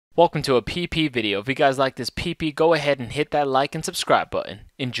Welcome to a PP video. If you guys like this PP, go ahead and hit that like and subscribe button.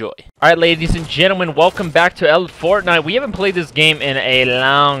 Enjoy. Alright, ladies and gentlemen, welcome back to Fortnite. We haven't played this game in a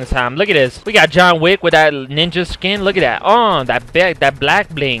long time. Look at this. We got John Wick with that ninja skin. Look at that. Oh, that black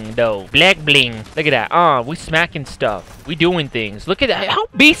bling, though. Black bling. Look at that. Oh, we smacking stuff. We doing things. Look at that. How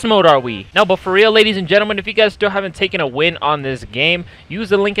beast mode are we? No, but for real, ladies and gentlemen, if you guys still haven't taken a win on this game, use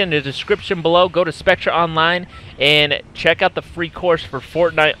the link in the description below. Go to Spectra Online and check out the free course for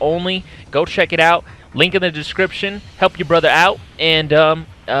Fortnite only. Go check it out. Link in the description. Help your brother out and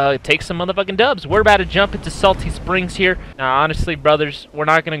take some motherfucking dubs. We're about to jump into Salty Springs here. Now, honestly, brothers, we're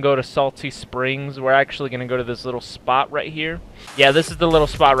not going to go to Salty Springs. We're actually going to go to this little spot right here. Yeah, this is the little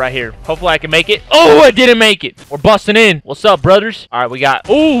spot right here. Hopefully I can make it. Oh, I didn't make it. We're busting in. What's up, brothers? All right, we got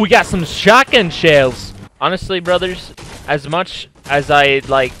some shotgun shells. Honestly, brothers, as much as I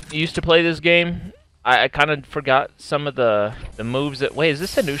used to play this game, I kind of forgot some of the moves that... Wait, is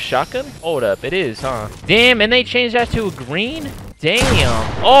this a new shotgun? Hold up, it is, huh? Damn, and they changed that to a green?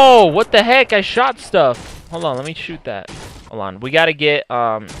 Damn. Oh, what the heck? I shot stuff. Hold on, let me shoot that. Hold on. We got to get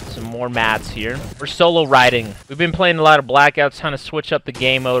some more mats here. We're solo riding. We've been playing a lot of Blackouts, trying to switch up the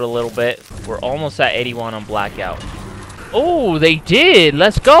game mode a little bit. We're almost at 81 on Blackout. Oh, they did.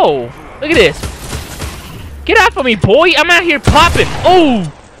 Let's go. Look at this. Get off of me, boy. I'm out here popping. Oh,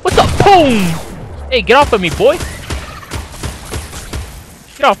 what's up? Boom. Hey, get off of me, boy.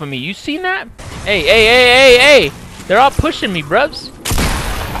 Get off of me. You seen that? Hey. They're all pushing me, brubs.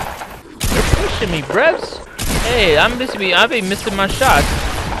 They're pushing me, brubs. Hey, I've been missing my shots.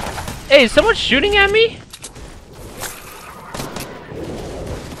 Hey, is someone shooting at me?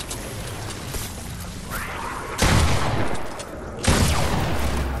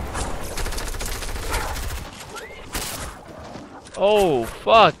 Oh,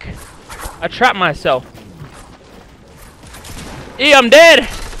 fuck. I trapped myself. Hey, I'm dead.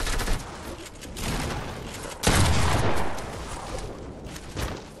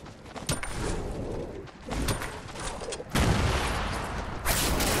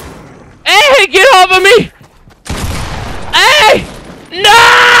 Hey, get off of me! Hey!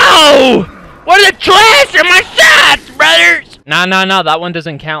 No! What are the trash in my shots, brothers? No, that one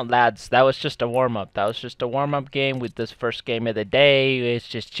doesn't count, lads. That was just a warm-up. That was just a warm-up game with this first game of the day. It's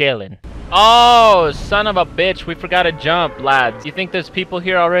just chilling. Oh, son of a bitch. We forgot to jump, lads. You think there's people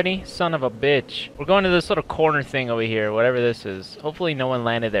here already? Son of a bitch. We're going to this little corner thing over here, whatever this is. Hopefully no one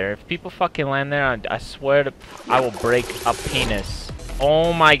landed there. If people fucking land there, I swear to... I will break a penis.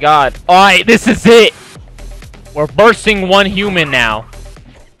 Oh my god. Alright, this is it. We're bursting one human now.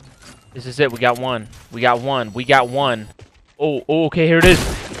 This is it. We got one. We got one. Oh, okay, here it is.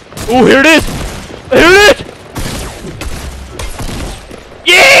 Oh, here it is. Here it is.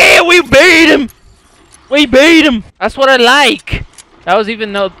 Yeah, we beat him. We beat him. That's what I like. That was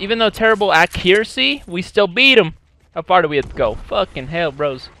even though terrible accuracy, we still beat him. How far do we have to go? Fucking hell,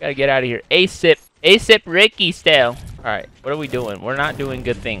 bros. Gotta get out of here. ASIP Ricky style. Alright, what are we doing? We're not doing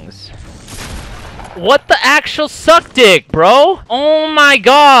good things. What the actual suck dick, bro? Oh my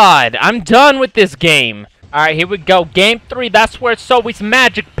god. I'm done with this game. Alright, here we go. Game 3. That's where it's always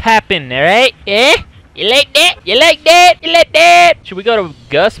magic popping, alright? Eh? You like that? You like that? You like that? Should we go to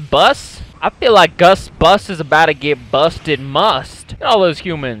Gus Bus? I feel like Gus Bus is about to get busted must. Look at all those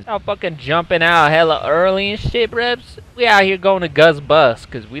humans. All fucking jumping out hella early and shit, reps. We out here going to Gus Bus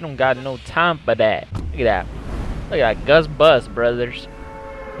because we don't got no time for that. Look at that. Look at that. Gus Bus, brothers.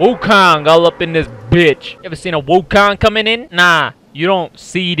 Wukong all up in this bitch. You ever seen a Wukong coming in? Nah, you don't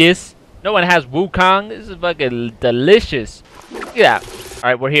see this. No one has Wukong. This is fucking delicious. Look at that.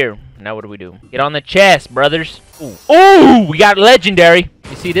 Alright, we're here. Now what do we do? Get on the chest, brothers. Ooh. Ooh, we got legendary.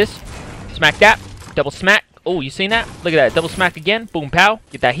 You see this? Smack that. Double smack. Oh, you seen that? Look at that. Double smack again. Boom, pow.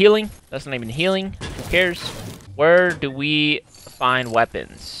 Get that healing. That's not even healing. Who cares? Where do we find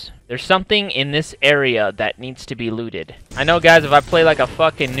weapons? There's something in this area that needs to be looted. I know, guys, if I play like a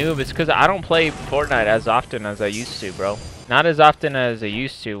fucking noob, it's because I don't play Fortnite as often as I used to, bro. Not as often as I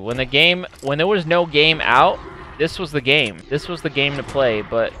used to. When there was no game out, this was the game. This was the game to play.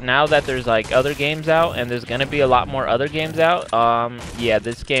 But now that there's like other games out, and there's gonna be a lot more other games out, yeah,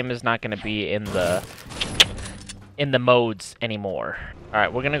 this game is not gonna be in the modes anymore. All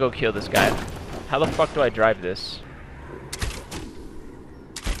right, we're gonna go kill this guy. How the fuck do I drive this?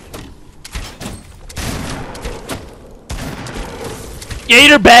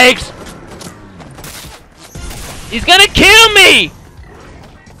 Gator bags! He's gonna kill me!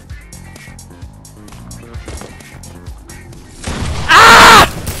 Ah!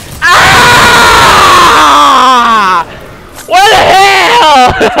 Ah! What the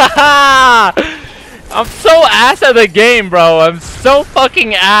hell? I'm so ass at the game, bro. I'm so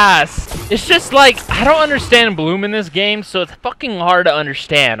fucking ass. It's just like, I don't understand Bloom in this game, so it's fucking hard to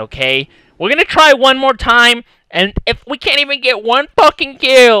understand, okay? We're gonna try one more time, and if we can't even get one fucking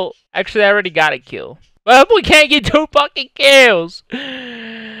kill... Actually, I already got a kill. But if we can't get 2 fucking kills,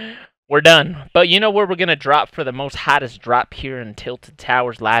 we're done. But you know where we're gonna drop for the most hottest drop here in Tilted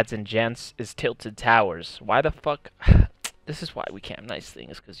Towers, lads and gents, is Tilted Towers. Why the fuck... This is why we can't have nice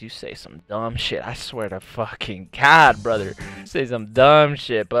things, because you say some dumb shit. I swear to fucking God, brother. You say some dumb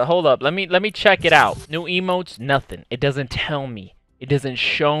shit. But hold up, let me check it out. New emotes, nothing. It doesn't tell me. It doesn't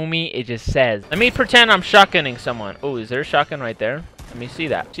show me. It just says. Let me pretend I'm shotgunning someone. Oh, is there a shotgun right there? Let me see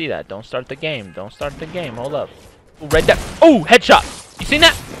that. See that. Don't start the game. Don't start the game. Hold up. Oh, right there. Oh, headshot. You seen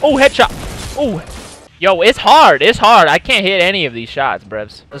that? Oh, headshot. Oh. Yo, it's hard. It's hard. I can't hit any of these shots,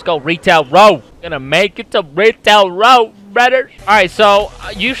 brevs. Let's go retail row. Gonna make it to retail row, brother. Alright, so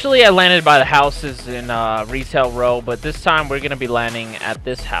usually I landed by the houses in retail row, but this time we're gonna be landing at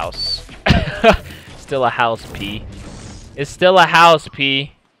this house. Still a house, P. It's still a house,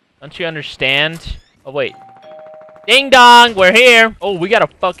 P. Don't you understand? Oh, wait. Ding dong, we're here. Oh, we got a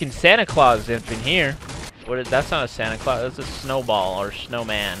fucking Santa Claus imp in here. What is, that's not a Santa Claus, that's a snowball or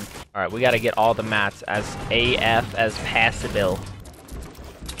snowman. Alright, we gotta get all the mats as AF as possible.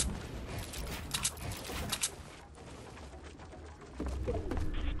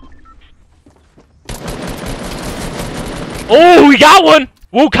 Oh, we got one!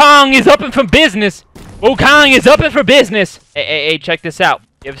 Wukong is up and for business! Wukong is up and for business! Hey, check this out.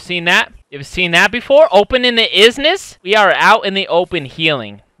 You ever seen that? You ever seen that before? Open in the isness? We are out in the open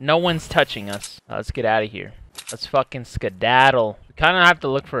healing. No one's touching us. Let's get out of here. Let's fucking skedaddle. We kind of have to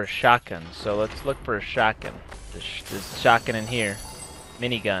look for a shotgun, so let's look for a shotgun. There's a shotgun in here.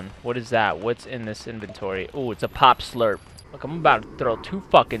 Minigun. What is that? What's in this inventory? Oh, it's a pop slurp. Look, I'm about to throw 2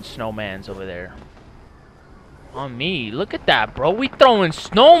 fucking snowmans over there. On me. Look at that, bro. We throwing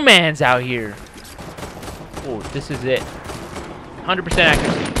snowmans out here. Oh, this is it. 100%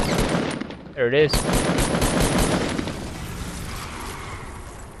 accuracy. There it is.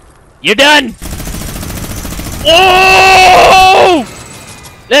 You're done! Oh!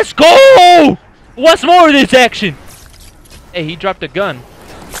 Let's go! What's more of this action? Hey, he dropped a gun.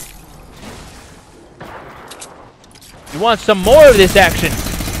 You want some more of this action?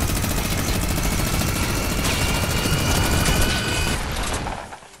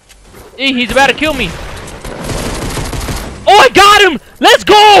 Hey, he's about to kill me. Oh, I got him! Let's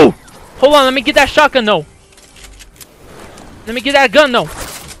go! Hold on, let me get that shotgun though. Let me get that gun though.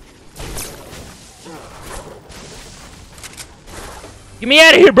 Get me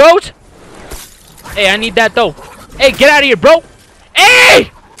out of here, bros! Hey, I need that though. Hey, get out of here, bro! Hey!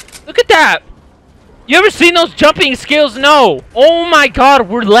 Look at that! You ever seen those jumping skills? No! Oh my god,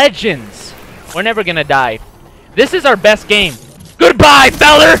 we're legends! We're never gonna die. This is our best game. Goodbye,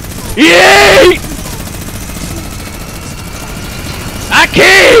 feller! Yay! I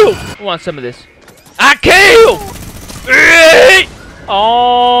kill! Who wants some of this? I kill! Yay!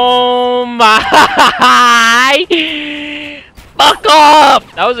 Oh my! Fuck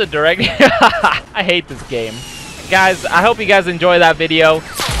off! That was a direct... I hate this game. Guys, I hope you guys enjoy that video.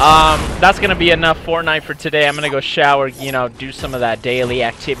 That's gonna be enough Fortnite for today. I'm gonna go shower, you know, do some of that daily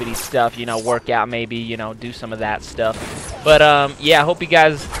activity stuff, you know, work out maybe, you know, do some of that stuff. But yeah, I hope you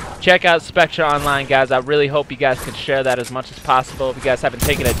guys check out Spectra Online, guys. I really hope you guys can share that as much as possible. If you guys haven't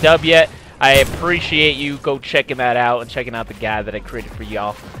taken a dub yet, I appreciate you go checking that out and checking out the guide that I created for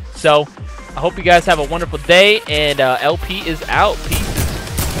y'all. So I hope you guys have a wonderful day, and LP is out. Peace.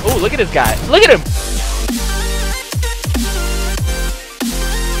 Oh, look at this guy. Look at him.